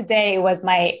 Literally today was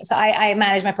I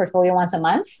manage my portfolio once a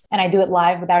month and I do it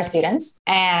live with our students,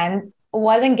 and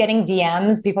wasn't getting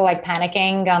DMs, people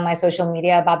panicking on my social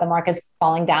media about the markets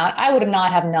falling down. I would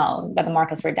not have known that the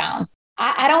markets were down.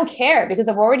 I don't care because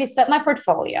I've already set my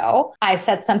portfolio. I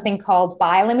set something called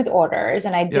buy limit orders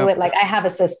and I do it I have a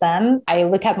system. I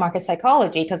look at market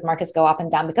psychology because markets go up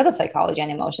and down because of psychology and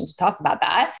emotions. We talked about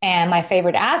that. And my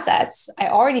favorite assets, I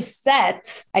already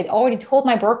told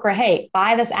my broker, hey,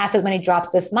 buy this asset when it drops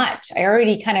this much. I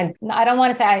already I don't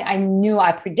want to say I knew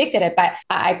I predicted it, but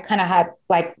I kind of had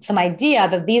some idea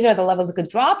that these are the levels it could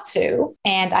drop to.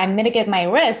 And I mitigate my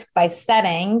risk by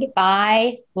setting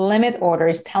buy limit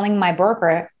orders, telling my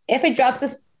broker, if it drops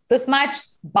this much,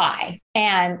 buy.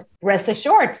 And rest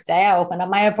assured, today I opened up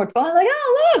my portfolio and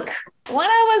oh, look, when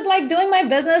I was doing my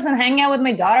business and hanging out with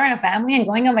my daughter and family and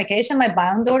going on vacation, my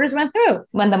buy limit orders went through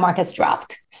when the markets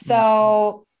dropped.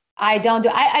 So I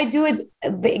do it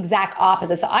the exact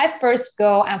opposite. So I first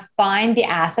go and find the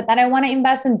asset that I want to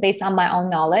invest in based on my own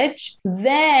knowledge.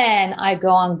 Then I go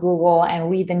on Google and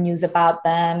read the news about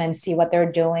them and see what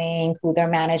they're doing, who their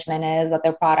management is, what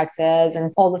their products is,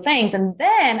 and all the things. And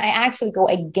then I actually go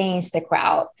against the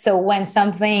crowd. So when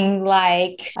something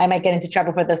I might get into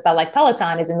trouble for this, but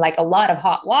Peloton is in a lot of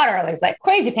hot water, it's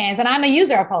crazy pants. And I'm a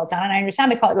user of Peloton and I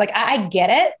understand the call. I get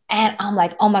it. And I'm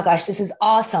oh my gosh, this is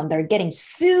awesome. They're getting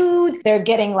sued. They're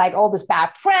getting all this bad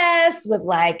press with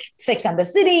like Sex and the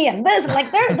City and this,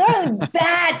 like they're in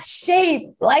bad shape,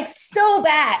 like so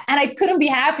bad. And I couldn't be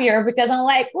happier because I'm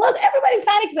like, look, everybody's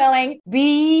panic selling.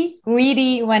 Be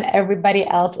greedy when everybody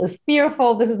else is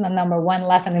fearful. This is the number one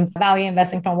lesson in value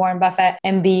investing from Warren Buffett.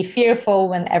 And be fearful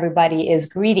when everybody is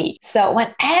greedy. So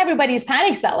when everybody's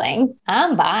panic selling,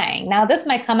 I'm buying. Now this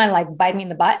might come and like bite me in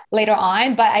the butt later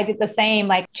on, but I did the same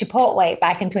like Chipotle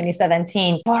back in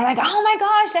 2017. People are like, oh my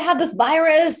gosh, they have this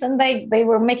virus and they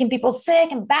were making people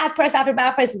sick and bad press after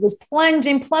bad press. It was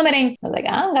plummeting. I was like,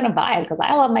 I'm going to buy it because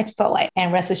I love my Chipotle,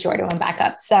 and rest assured it went back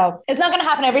up. So it's not going to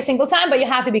happen every single time, but you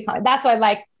have to be, that's why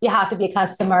like you have to be a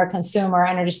consumer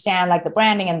and understand like the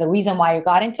branding and the reason why you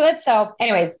got into it. So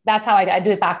anyways, that's how I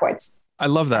do it backwards. I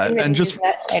love that. And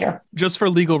just for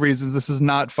legal reasons, this is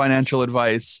not financial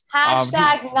advice.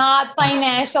 Hashtag not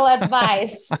financial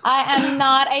advice. I am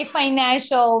not a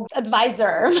financial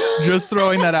advisor. Just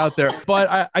throwing that out there.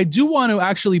 But I do want to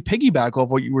actually piggyback off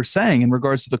what you were saying in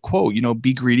regards to the quote,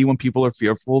 be greedy when people are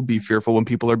fearful, be fearful when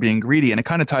people are being greedy. And it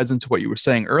kind of ties into what you were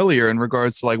saying earlier in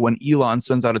regards to like when Elon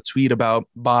sends out a tweet about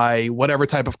buy whatever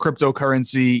type of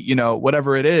cryptocurrency,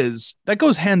 whatever it is, that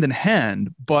goes hand in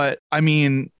hand. But I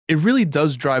mean, it really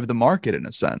does drive the market in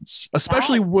a sense,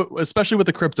 especially with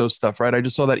the crypto stuff, right? I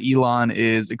just saw that Elon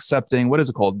is accepting, what is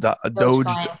it called?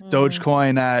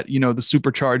 Dogecoin at, the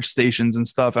supercharged stations and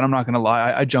stuff. And I'm not going to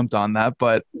lie, I jumped on that,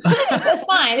 but it's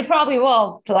fine. It probably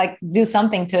will to like do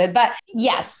something to it. But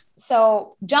yes,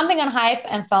 so jumping on hype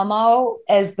and FOMO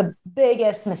is the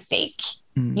biggest mistake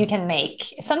you can make.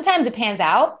 Sometimes it pans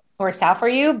out, works out for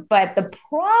you. But the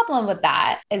problem with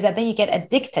that is that then you get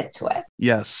addicted to it.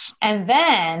 Yes. And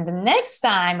then the next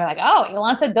time you're like, oh,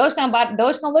 Elon said Dogecoin, bought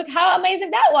Dogecoin. Look how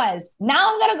amazing that was.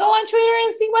 Now I'm going to go on Twitter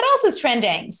and see what else is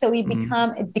trending. So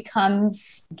it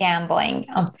becomes gambling,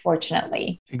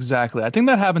 unfortunately. Exactly. I think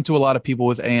that happened to a lot of people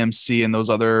with AMC and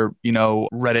those other,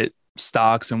 Reddit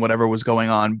stocks and whatever was going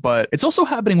on. But it's also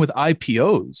happening with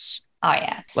IPOs. Oh,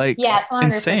 yeah. Yes, 100%.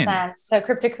 Insane. So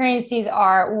cryptocurrencies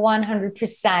are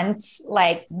 100%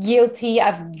 like guilty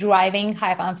of driving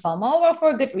hype on FOMO, well,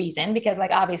 for a good reason, because like,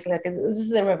 obviously like, this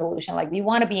is a revolution. Like we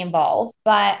want to be involved,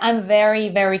 but I'm very,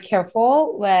 very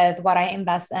careful with what I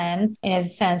invest in a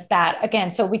sense that, again,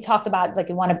 so we talked about like,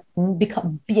 you want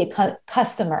to be a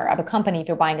customer of a company. If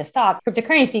you're buying a stock,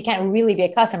 cryptocurrency, you can't really be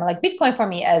a customer. Like Bitcoin for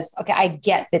me is, okay, I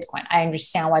get Bitcoin. I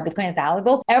understand why Bitcoin is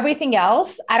valuable. Everything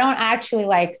else,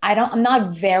 I'm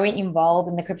not very involved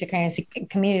in the cryptocurrency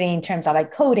community in terms of like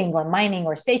coding or mining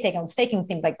or staking,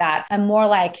 things like that. I'm more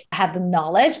like I have the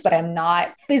knowledge, but I'm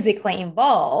not physically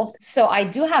involved. So I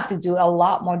do have to do a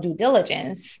lot more due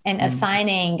diligence in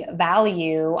assigning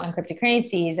value on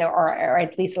cryptocurrencies or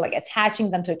at least like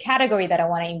attaching them to a category that I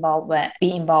want to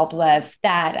be involved with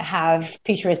that have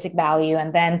futuristic value.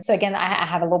 And then, so again, I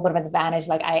have a little bit of an advantage.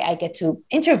 Like I get to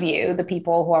interview the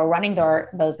people who are running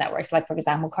those networks. Like for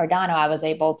example, Cardano, I was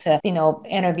able to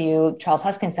interview Charles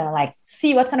Hoskinson and like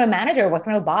see what kind of manager, what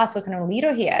kind of boss, what kind of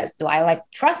leader he is. Do I like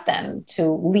trust him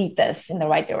to lead this in the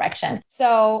right direction?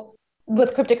 So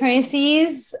with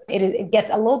cryptocurrencies, it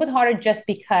gets a little bit harder just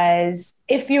because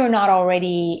if you're not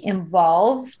already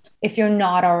involved, if you're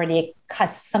not already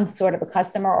some sort of a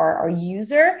customer or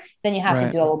user, then you have to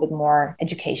do a little bit more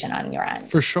education on your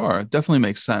end. For sure. Definitely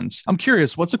makes sense. I'm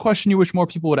curious, what's a question you wish more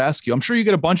people would ask you? I'm sure you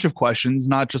get a bunch of questions,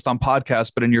 not just on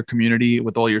podcasts, but in your community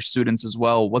with all your students as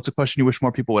well. What's a question you wish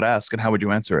more people would ask and how would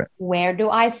you answer it? Where do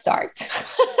I start?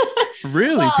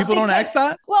 Really? Well, people don't ask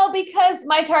that? Well, because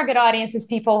my target audience is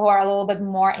people who are a little bit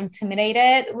more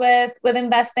intimidated with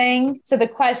investing. So the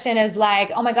question is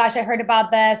like, oh my gosh, I heard about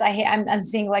this. I'm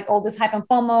seeing like all this hype and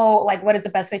FOMO. Like, what is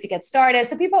the best way to get started?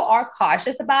 So people are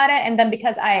cautious about it. And then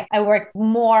because I work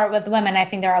more with women, I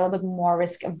think they're a little bit more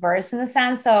risk averse in a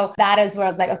sense. So that is where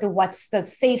it's like, okay, what's the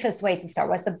safest way to start?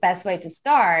 What's the best way to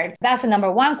start? That's the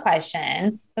number one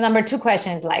question. The number two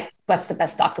question is like, what's the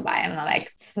best stock to buy? And I'm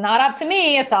like, it's not up to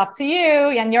me. It's up to you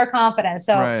and your confidence.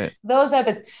 So those are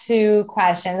the two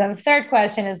questions. And the third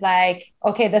question is like,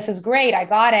 okay, this is great. I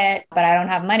got it, but I don't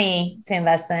have money to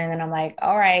invest in. And I'm like,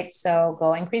 all right, so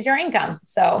go increase your income.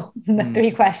 So the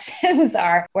three questions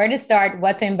are where to start,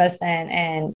 what to invest in,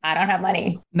 and I don't have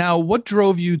money. Now, what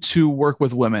drove you to work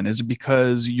with women? Is it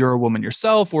because you're a woman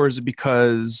yourself, or is it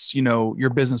because, your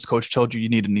business coach told you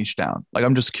need to niche down? Like,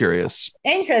 I'm just curious.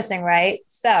 Interesting, right?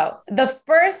 So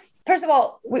first of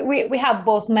all, we have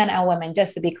both men and women,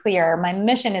 just to be clear. My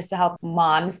mission is to help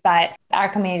moms, but our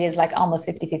community is like almost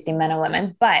 50-50 men and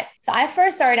women. But so I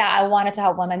first started out, I wanted to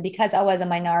help women because I was a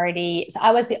minority. So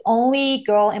I was the only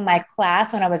girl in my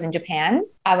class when I was in Japan.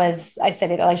 I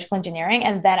studied electrical engineering,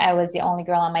 and then I was the only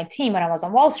girl on my team when I was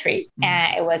on Wall Street.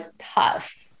 And it was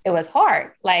tough. it was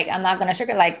hard. Like, I'm not going to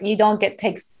sugar, like you don't get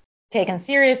taken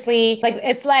seriously. Like,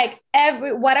 it's like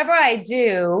whatever I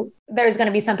do, there's going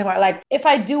to be something where like, if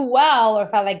I do well, or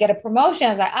if I like get a promotion,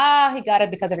 it's like, he got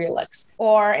it because of your looks.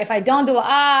 Or if I don't do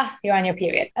well, you're on your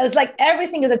period. It's like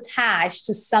everything is attached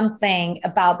to something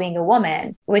about being a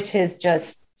woman, which is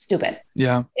just stupid.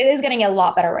 Yeah. It is getting a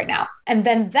lot better right now. And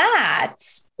then that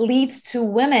leads to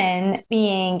women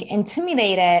being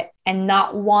intimidated and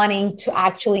not wanting to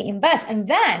actually invest. And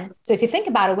then, so if you think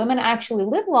about it, women actually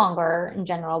live longer in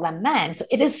general than men. So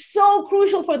it is so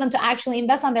crucial for them to actually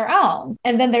invest on their own.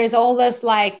 And then there's all this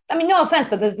like, I mean, no offense,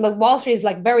 but this like Wall Street is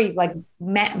like very like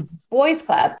boys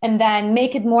club, and then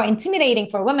make it more intimidating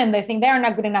for women. They think they're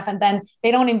not good enough, and then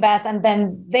they don't invest. And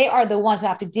then they are the ones who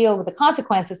have to deal with the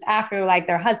consequences after like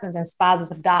their husbands and spouses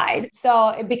have died. So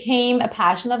it became a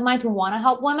passion of mine to want to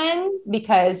help women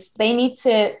because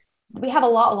we have a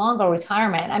lot longer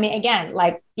retirement. I mean, again,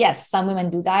 like, yes, some women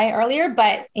do die earlier,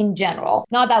 but in general,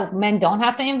 not that men don't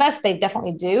have to invest, they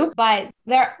definitely do, but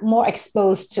they're more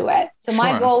exposed to it. So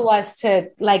my goal was to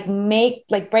like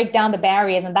break down the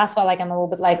barriers. And that's why like I'm a little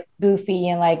bit like goofy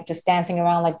and like just dancing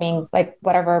around, like being like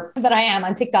whatever that I am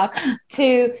on TikTok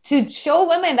to show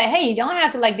women that, hey, you don't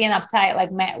have to like be an uptight like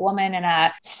woman in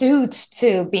a suit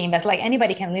to be invested. Like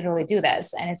anybody can literally do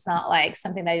this. And it's not like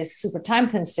something that is super time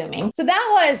consuming. So that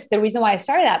was the reason why I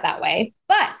started out that way.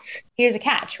 But here's a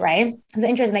catch, right? It's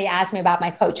interesting that you asked me about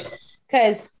my coach,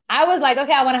 because I was like,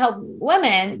 okay, I want to help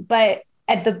women. But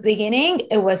at the beginning,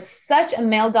 it was such a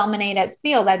male dominated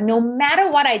field that no matter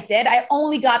what I did, I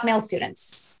only got male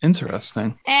students.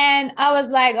 Interesting. And I was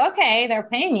like, okay, they're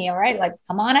paying me. All right. Like,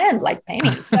 come on in, like pay me.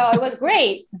 So it was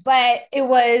great, but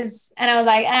and I was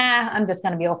like, I'm just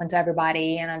going to be open to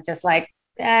everybody. And I'm just like,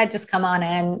 just come on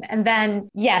in. And then,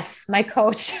 yes, my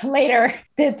coach later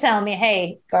did tell me,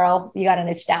 hey, girl, you got to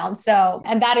niche down. So,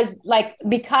 and that is like,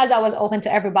 because I was open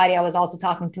to everybody, I was also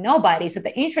talking to nobody. So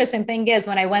the interesting thing is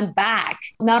when I went back,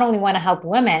 not only want to help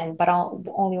women, but I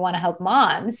only want to help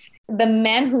moms. The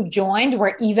men who joined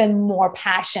were even more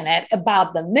passionate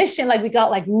about the mission. Like we got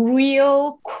like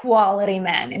real quality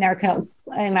men in our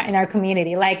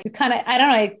community. Like we kind of, I don't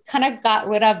know, it kind of got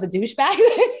rid of the douchebags.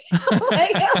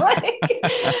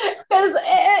 Because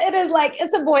it is like,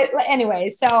 it's a boy anyway.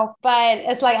 So, but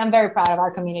it's like, I'm very proud of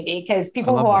our community because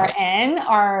people who are in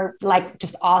are like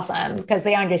just awesome because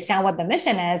they understand what the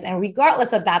mission is. And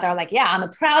regardless of that, they're like, yeah, I'm a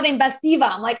proud Invest Diva.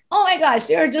 I'm like, oh my gosh,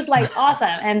 you're just like awesome.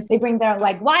 And they bring their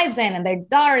like wives in and their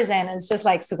daughters in. And it's just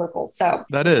like super cool. So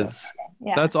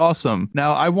that's awesome.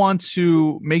 Now I want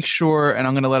to make sure, and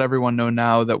I'm going to let everyone know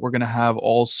now that we're going to have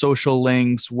all social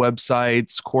links,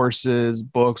 websites, courses,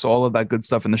 books, all of that good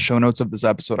stuff in the show notes of this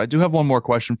episode. I do have one more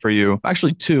question for you.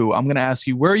 Actually, two. I'm going to ask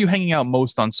you, where are you hanging out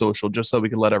most on social, just so we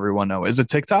can let everyone know? Is it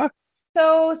TikTok?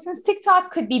 So since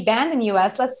TikTok could be banned in the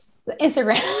US, let's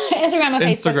Instagram and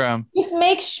Facebook. Just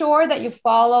make sure that you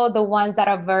follow the ones that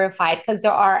are verified because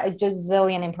there are a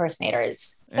gazillion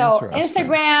impersonators. So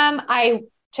Instagram, I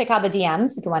check out the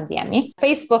DMs if you want to DM me.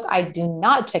 Facebook, I do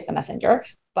not check the messenger,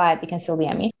 but you can still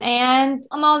DM me. And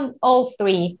I'm on all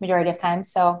three majority of times.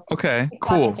 So okay,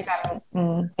 cool. Instagram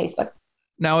and Facebook.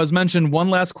 Now, as mentioned, one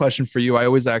last question for you. I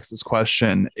always ask this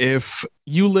question. If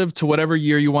you live to whatever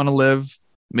year you want to live,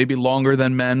 maybe longer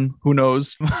than men, who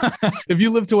knows? If you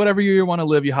live to whatever year you want to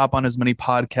live, you hop on as many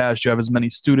podcasts, you have as many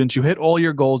students, you hit all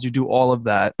your goals, you do all of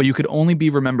that, but you could only be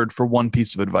remembered for one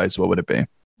piece of advice, what would it be?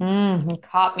 You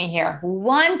caught me here.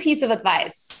 One piece of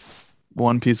advice.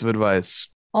 One piece of advice.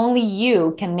 Only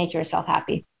you can make yourself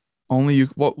happy. Only you.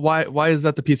 Why is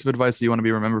that the piece of advice that you want to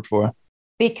be remembered for?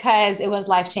 Because it was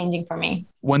life-changing for me.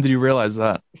 When did you realize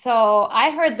that? So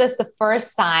I heard this the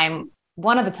first time,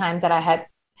 one of the times that I had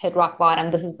hit rock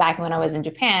bottom. This is back when I was in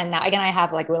Japan. Now, again, I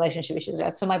have like relationship issues.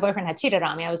 Right? So my boyfriend had cheated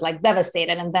on me. I was like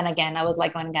devastated. And then again, I was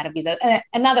like going and got a visa.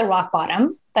 Another rock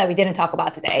bottom that we didn't talk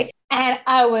about today. And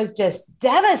I was just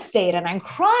devastated and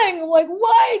crying. I'm like,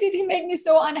 why did he make me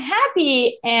so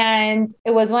unhappy? And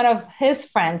it was one of his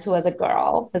friends who was a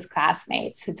girl, his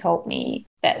classmates, who told me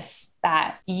this,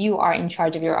 that you are in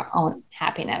charge of your own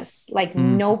happiness. Like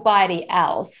nobody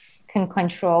else can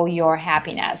control your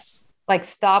happiness. Like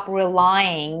stop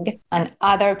relying on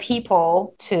other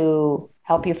people to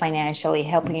help you financially,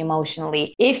 help you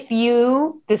emotionally. If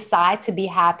you decide to be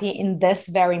happy in this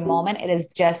very moment, it is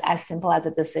just as simple as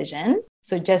a decision.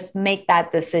 So just make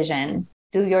that decision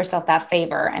do yourself that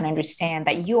favor and understand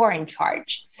that you are in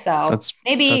charge. So That's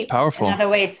maybe powerful. another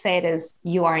way to say it is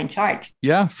you are in charge.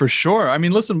 Yeah, for sure. I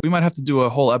mean, listen, we might have to do a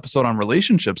whole episode on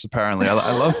relationships, apparently. I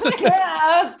love this.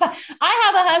 I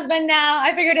have a husband now.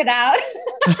 I figured it out.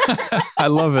 I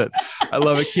love it. I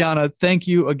love it. Kiana, thank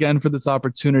you again for this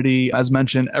opportunity. As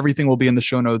mentioned, everything will be in the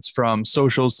show notes, from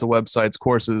socials to websites,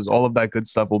 courses, all of that good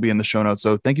stuff will be in the show notes.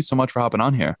 So thank you so much for hopping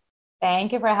on here.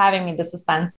 Thank you for having me. This was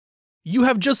fun. You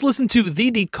have just listened to the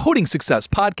Decoding Success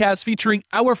podcast featuring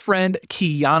our friend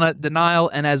Kiana Denial.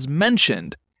 And as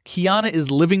mentioned, Kiana is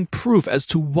living proof as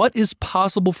to what is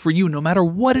possible for you, no matter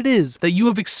what it is that you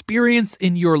have experienced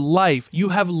in your life. You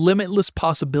have limitless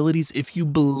possibilities if you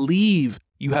believe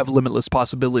you have limitless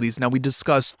possibilities. Now, we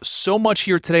discussed so much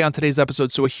here today on today's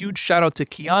episode, so a huge shout out to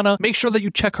Kiana. Make sure that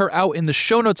you check her out in the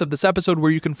show notes of this episode,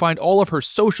 where you can find all of her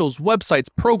socials, websites,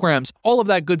 programs, all of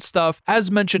that good stuff.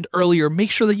 As mentioned earlier, make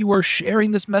sure that you are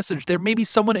sharing this message. There may be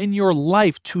someone in your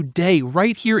life today,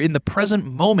 right here in the present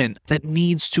moment, that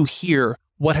needs to hear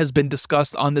what has been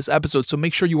discussed on this episode. So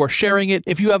make sure you are sharing it.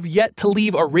 If you have yet to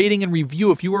leave a rating and review,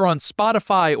 if you are on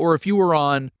Spotify, or if you are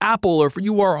on Apple, or if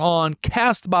you are on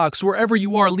Castbox, wherever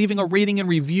you are, leaving a rating and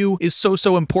review is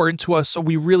so important to us. So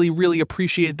we really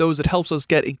appreciate those. It helps us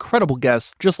get incredible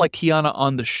guests just like Kiana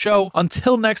on the show.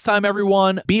 Until next time,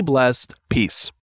 everyone, be blessed. Peace.